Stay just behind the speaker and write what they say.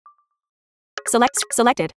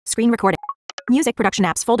Selected. Screen recording. Music production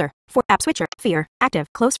apps folder. For app switcher. Fear. Active.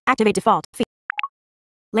 Close. Activate default.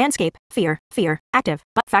 Landscape. Fear. Active.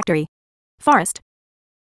 But factory. Forest.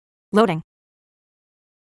 Loading.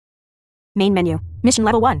 Main menu. Mission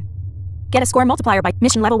level 1. Get a score multiplier by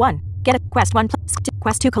mission level 1. Get a quest 1.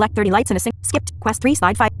 Quest 2 collect 30 lights in a skipped. Quest 3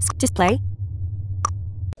 slide 5. Display.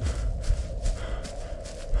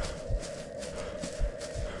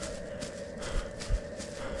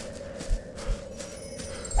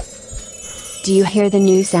 Do you hear the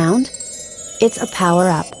new sound? It's a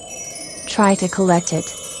power-up. Try to collect it.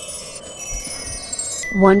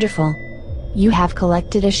 Wonderful. You have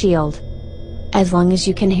collected a shield. As long as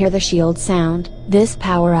you can hear the shield sound, this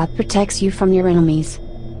power-up protects you from your enemies.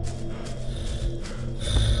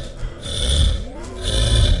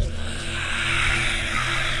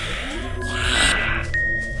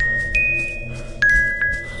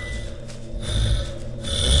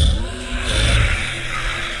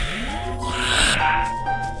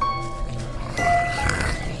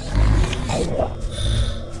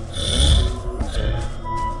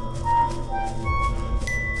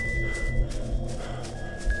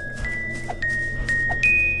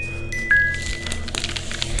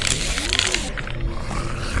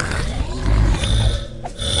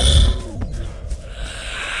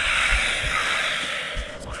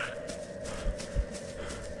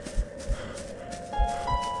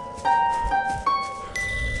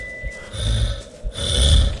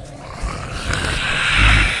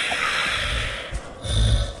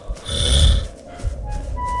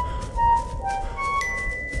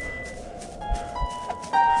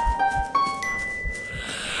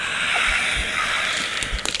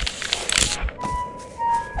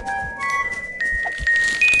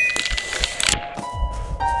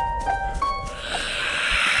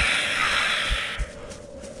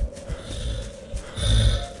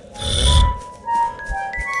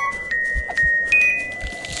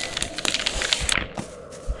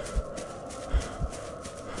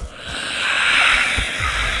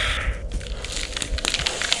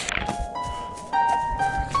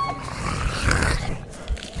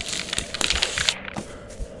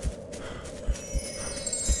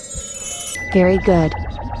 Very good.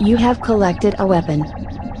 You have collected a weapon.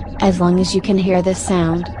 As long as you can hear the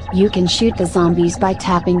sound, you can shoot the zombies by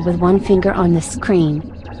tapping with one finger on the screen.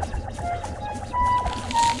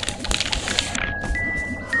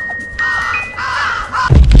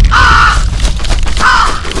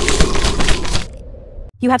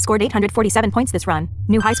 You have scored 847 points this run.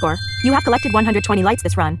 New high score. You have collected 120 lights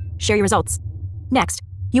this run. Share your results. Next.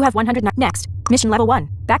 You have 100. Next. Mission level 1.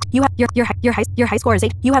 Back. You have your high score is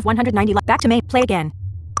 8. You have 190. Back to main. Play again.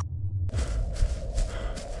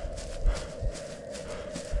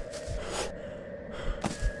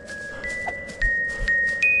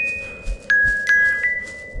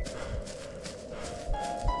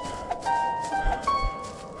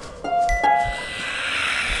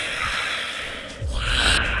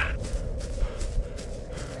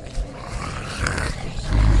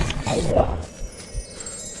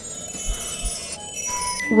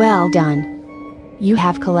 Well done. You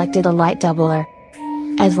have collected a light doubler.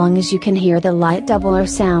 As long as you can hear the light doubler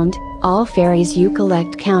sound, all fairies you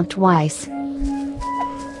collect count twice.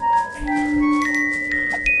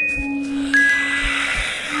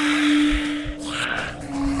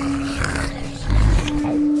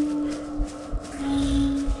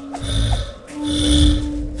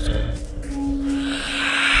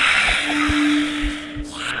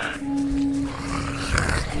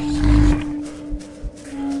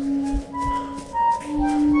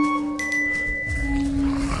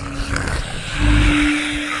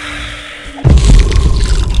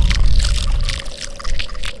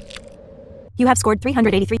 You have scored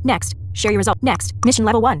 383. Next. Share your result. Next. Mission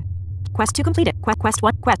level 1. Quest 2 completed. Quest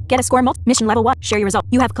 1. Quest. Get a score mission level 1. Share your result.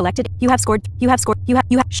 You have collected. You have scored.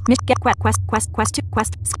 Get quest 2.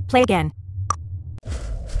 Play again.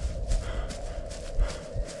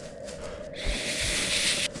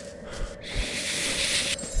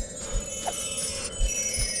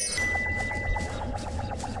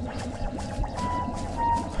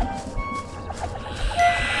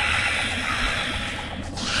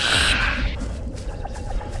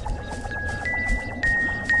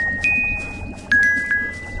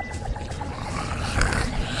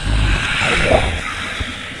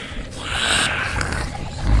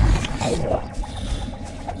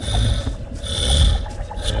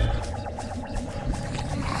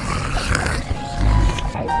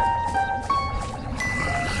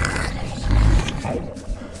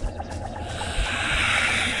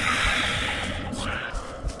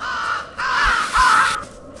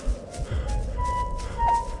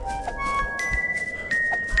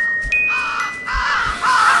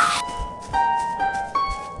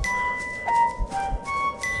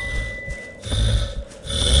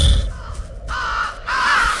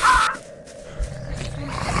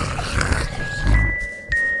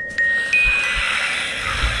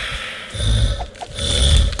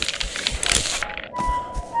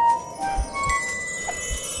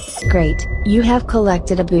 great, you have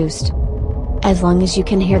collected a boost. As long as you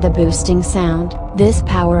can hear the boosting sound, this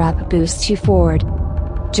power-up boosts you forward.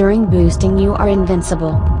 During boosting you are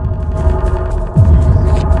invincible.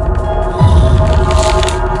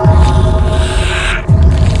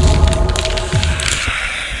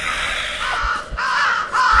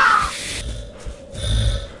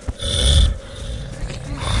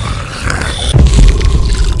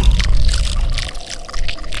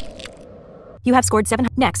 You have scored 7.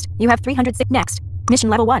 Next, you have 306. Next, mission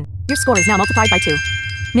level 1. Your score is now multiplied by 2.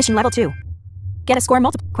 Mission level 2. Get a score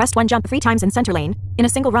multiple. Quest 1 jump 3 times in center lane, in a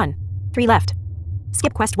single run. 3 left.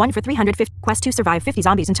 Skip quest 1 for 350. Quest 2 survive 50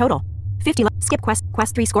 zombies in total. 50 left. Skip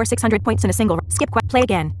quest 3 score 600 points in a single. Skip quest. Play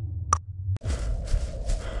again.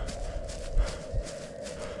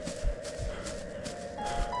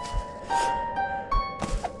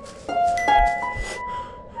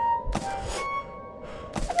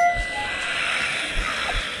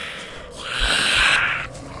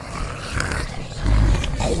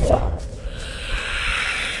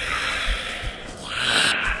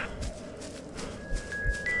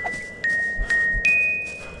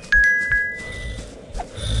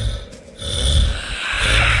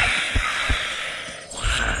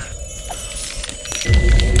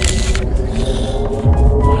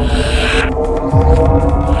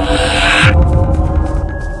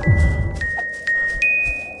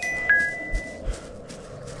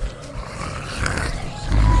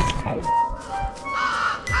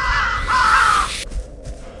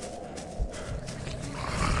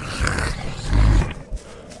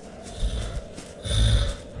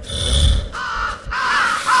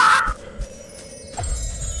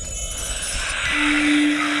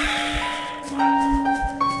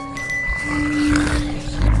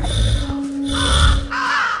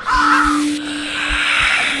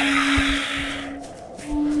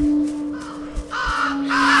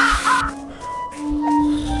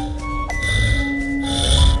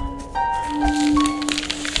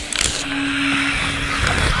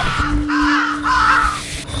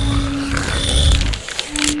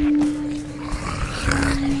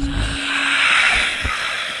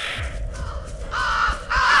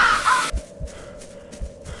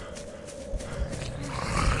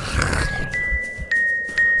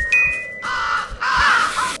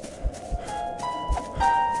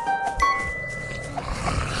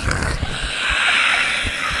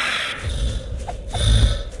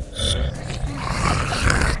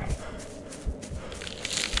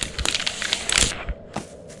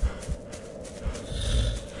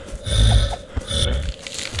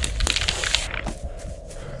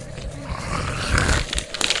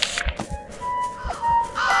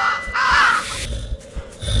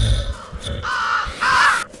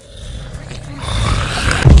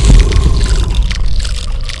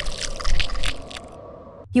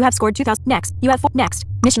 You have scored 2000. Next, you have 4. Next,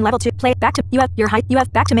 mission level 2. Play back to. You have your height. You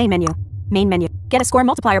have back to main menu. Main menu. Get a score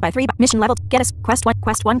multiplier by 3. Mission level. Get a quest 1.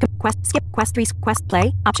 Quest 1. Quest skip. Quest 3. Quest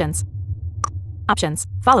play. Options. Options.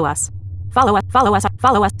 Follow us. Follow us. Follow us.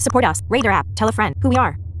 Follow us. Support us. Rate our app. Tell a friend who we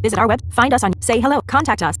are. Visit our web. Find us on. Say hello.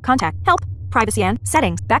 Contact us. Contact. Help. Privacy and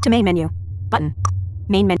settings. Back to main menu. Button.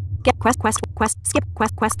 Main menu. Get quest. Skip.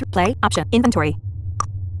 Quest. Play. Option. Inventory.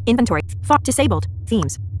 Inventory. Disabled.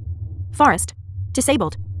 Themes. Forest.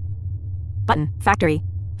 Disabled. Button. Factory.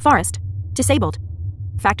 Forest. Disabled.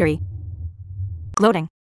 Factory. Loading.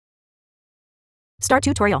 Start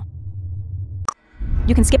tutorial.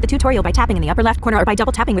 You can skip the tutorial by tapping in the upper left corner or by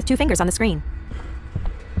double tapping with 2 fingers on the screen.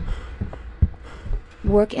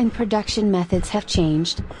 Work and production methods have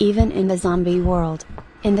changed, even in the zombie world.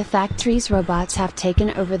 In the factories, robots have taken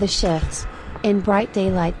over the shifts. In bright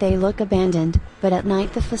daylight they look abandoned, but at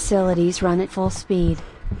night the facilities run at full speed.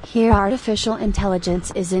 Here artificial intelligence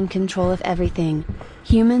is in control of everything.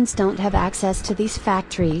 Humans don't have access to these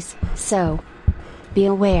factories, so be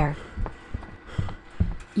aware.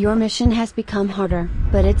 Your mission has become harder,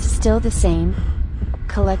 but it's still the same.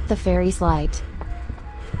 Collect the fairy's light.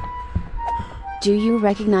 Do you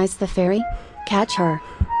recognize the fairy? Catch her.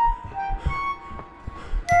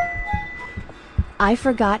 I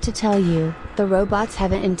forgot to tell you, the robots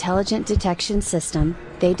have an intelligent detection system.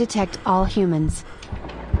 They detect all humans.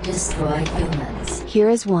 Destroy humans. Here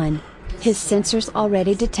is one. His sensors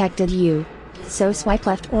already detected you. So swipe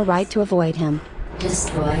left or right to avoid him.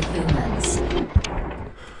 Destroy humans.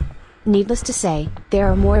 Needless to say, there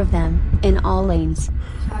are more of them, in all lanes.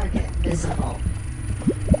 Target visible.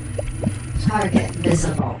 Target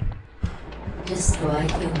visible. Destroy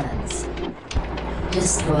humans.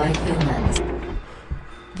 Destroy humans.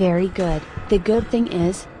 Very good. The good thing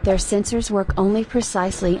is, their sensors work only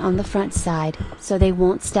precisely on the front side, so they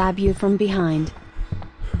won't stab you from behind.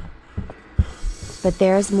 But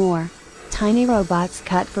there's more. Tiny robots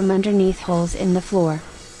cut from underneath holes in the floor.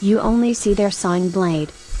 You only see their sawing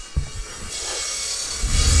blade.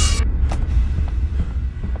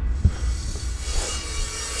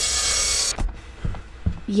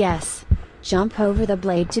 Yes. Jump over the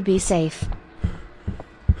blade to be safe.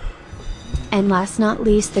 And last not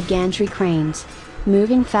least, the gantry cranes.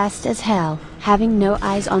 Moving fast as hell, having no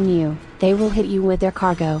eyes on you, they will hit you with their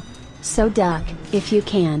cargo. So duck, if you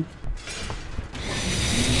can.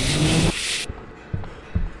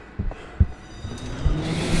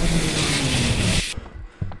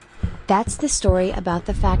 That's the story about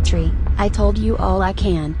the factory. I told you all I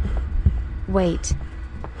can. Wait.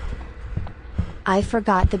 I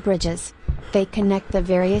forgot the bridges. They connect the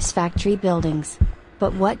various factory buildings.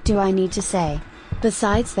 But what do I need to say?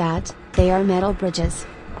 Besides that, they are metal bridges.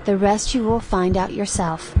 The rest you will find out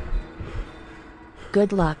yourself.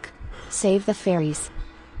 Good luck. Save the fairies.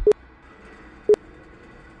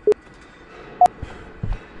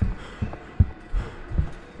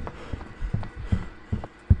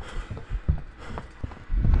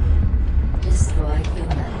 Destroy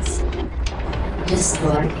humans.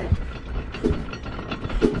 Destroy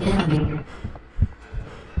enemy.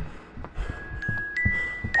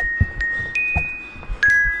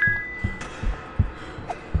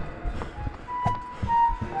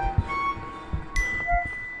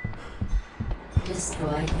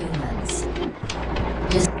 Destroy humans.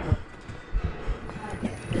 Destroy.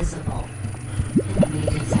 Target visible. Enemy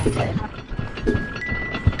detected.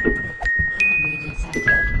 Enemy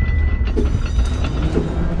detected.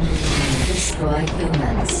 Destroy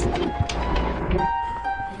humans. Enemy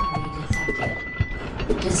detected.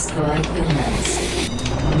 Destroy humans.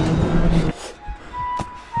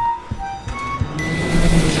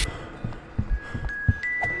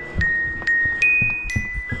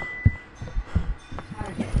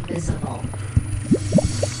 Visible.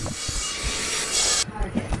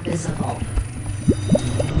 Target visible.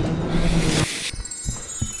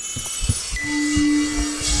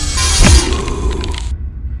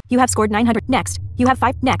 You have scored 900. Next. You have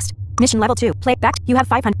 5. Next. Mission level 2. Play back. You have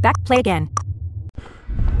 500. Back. Play again.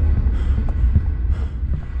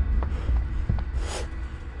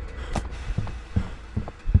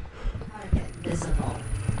 Target visible.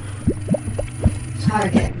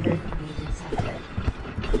 Target enemy detected.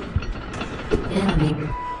 Enemy.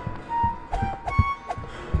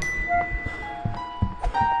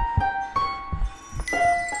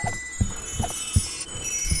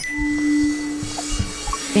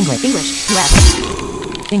 English. English. US.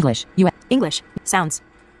 English. US. English. Sounds.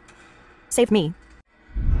 Save me.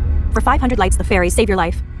 For 500 lights, the fairies save your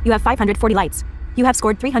life. You have 540 lights. You have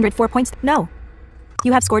scored 304 points. No.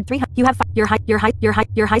 You have scored 300. You have your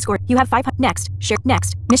high score. You have 500. Next. Share.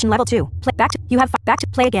 Next. Mission level 2. Play back to. You have back to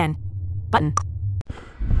play again. Button.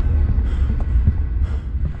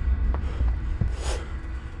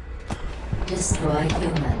 Destroy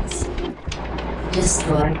humans.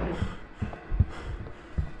 Destroy.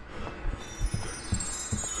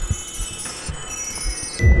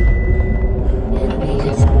 Enemy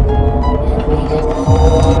detected. Enemy detected.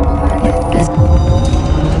 Target visible.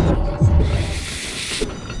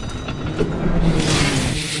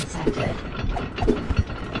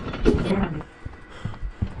 Enemy.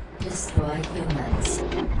 Destroy humans.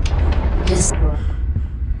 Destroy.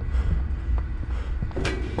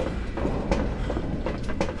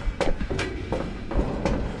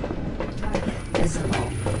 Target visible.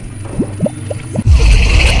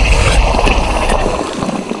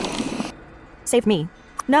 Save me.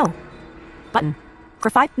 No. Button. For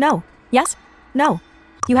 5. No. Yes. No.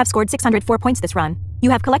 You have scored 604 points this run.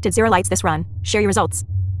 You have collected 0 lights this run. Share your results.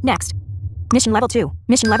 Next. Mission level 2.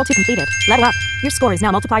 Mission level 2 completed. Level up. Your score is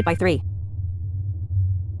now multiplied by 3.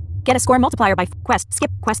 Get a score multiplier by quest.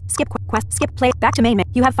 Skip quest. Skip quest. Skip play. Back to main menu.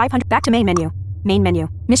 You have 500. Back to main menu. Main menu.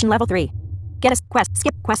 Mission level 3. Get a quest.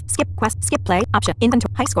 Skip quest. Skip quest. Skip play. Option.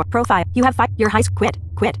 Inventory. High score. Profile. You have 5. Your high quit.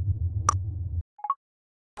 Quit.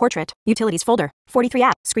 Portrait. Utilities folder. 43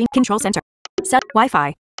 app. Screen control center. Set.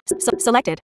 Wi-Fi. Selected.